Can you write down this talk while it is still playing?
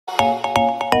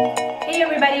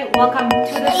everybody, welcome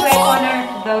to the Square Corner.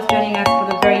 To those joining us for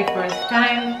the very first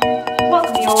time,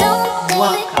 welcome you all,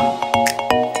 welcome.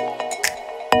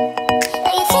 I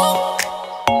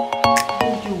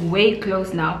need you way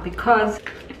close now because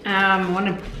I want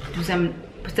to put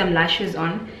some lashes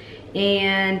on,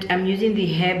 and I'm using the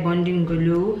hair bonding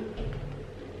glue,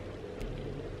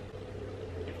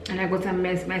 and I got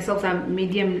myself some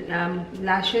medium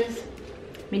lashes,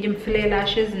 medium fillet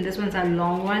lashes, and these ones are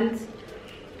long ones.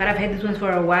 But I've had these ones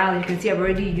for a while. You can see I've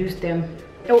already used them.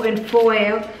 Oh, and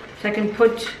foil, so I can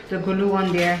put the glue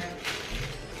on there.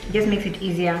 It just makes it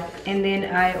easier. And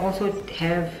then I also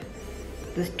have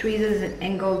this tweezers, an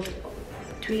angled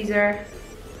tweezer,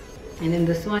 and then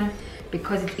this one,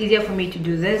 because it's easier for me to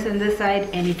do this on this side,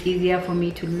 and it's easier for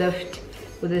me to lift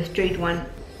with a straight one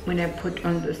when I put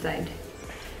on this side.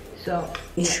 So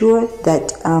be sure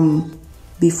that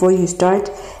before you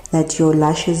start, that your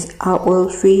lashes are oil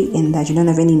free and that you don't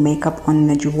have any makeup on, and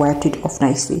that you wiped it off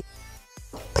nicely.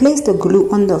 Place the glue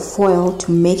on the foil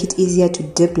to make it easier to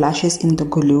dip lashes in the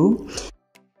glue.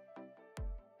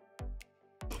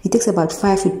 It takes about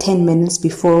 5 to 10 minutes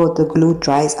before the glue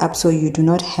dries up, so you do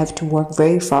not have to work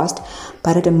very fast,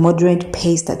 but at a moderate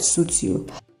pace that suits you.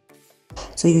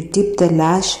 So you dip the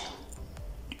lash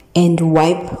and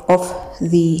wipe off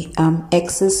the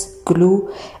excess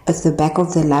glue at the back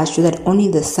of the lash, so that only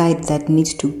the side that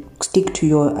needs to stick to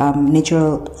your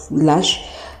natural lash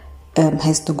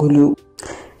has the glue.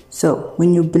 So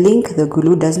when you blink, the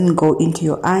glue doesn't go into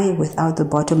your eye without the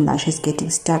bottom lashes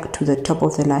getting stuck to the top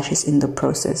of the lashes in the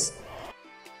process.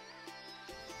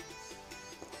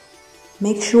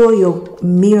 Make sure your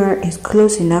mirror is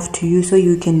close enough to you so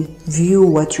you can view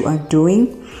what you are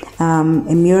doing. A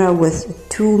mirror with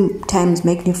 2 times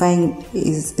magnifying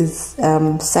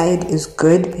side is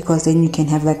good, because then you can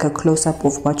have like a close-up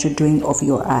of what you're doing of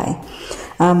your eye.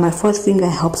 My 4th finger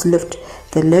helps lift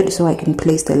the lid so I can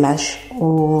place the lash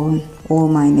on all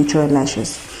my natural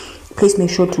lashes. Please make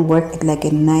sure to work at like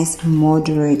a nice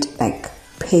moderate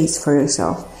pace for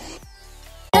yourself.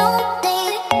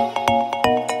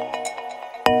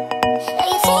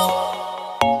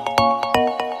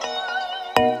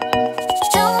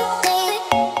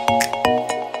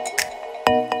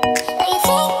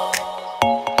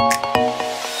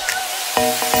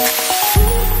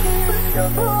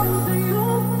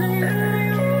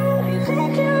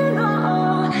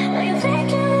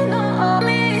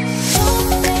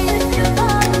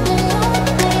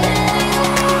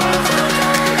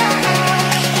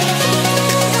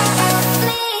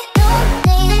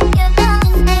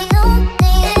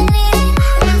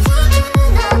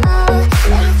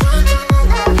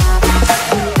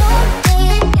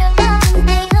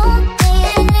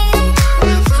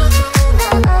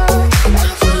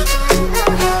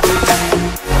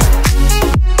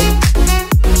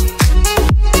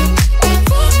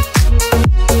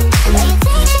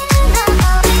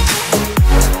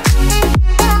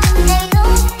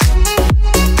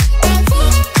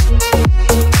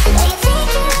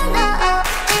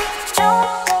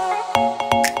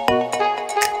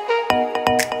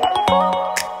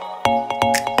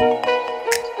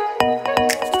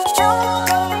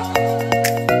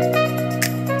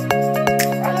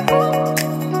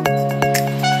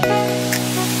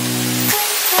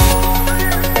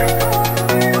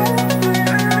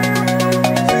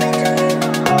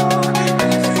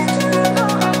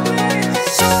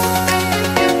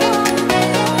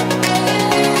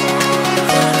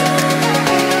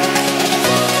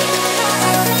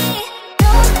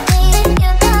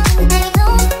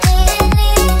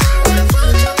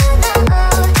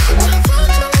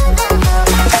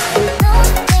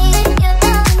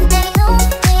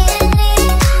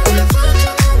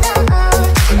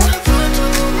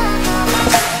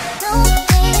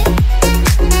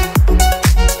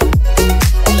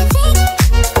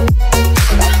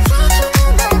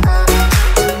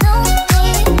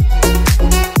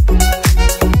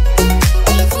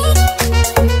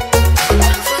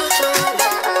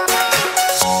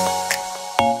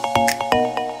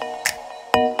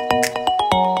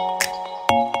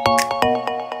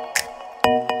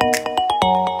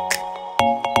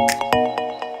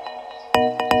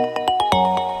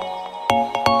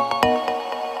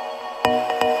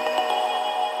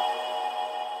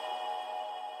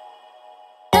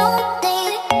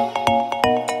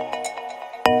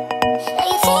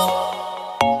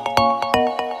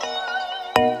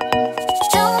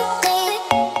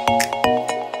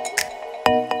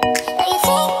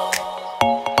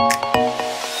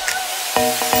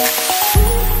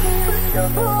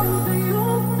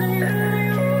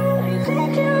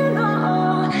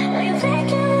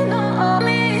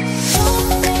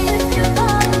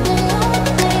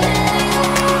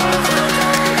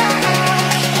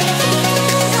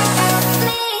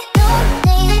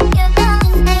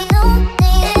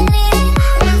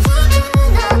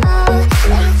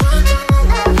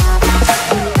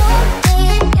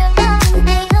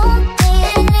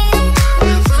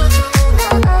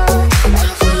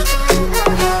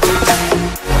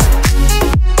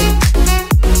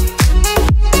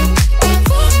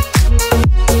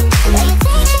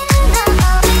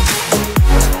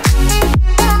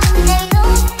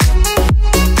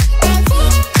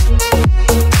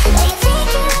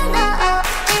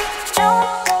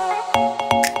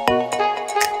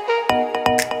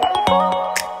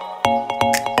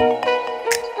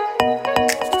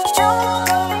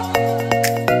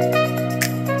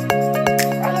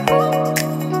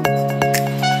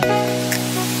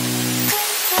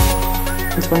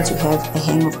 Once you have a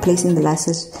hang of placing the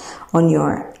lashes on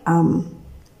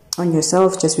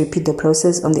yourself, just repeat the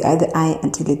process on the other eye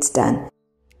until it's done.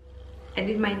 I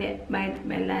did my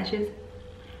lashes.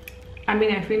 I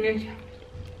mean, I finished.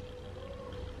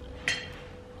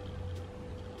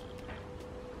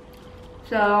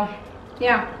 So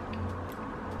yeah,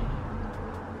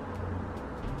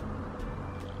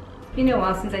 it's been a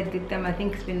while since I did them. I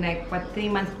think it's been like what, 3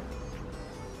 months.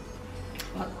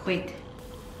 Wait.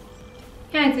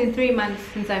 Yeah, it's been 3 months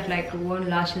since I've like worn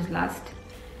lashes last.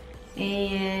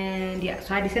 And yeah,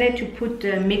 so I decided to put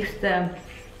mix the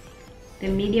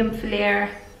medium flare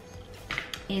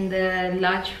and the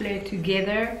large flare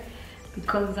together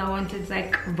because I wanted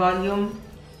like volume.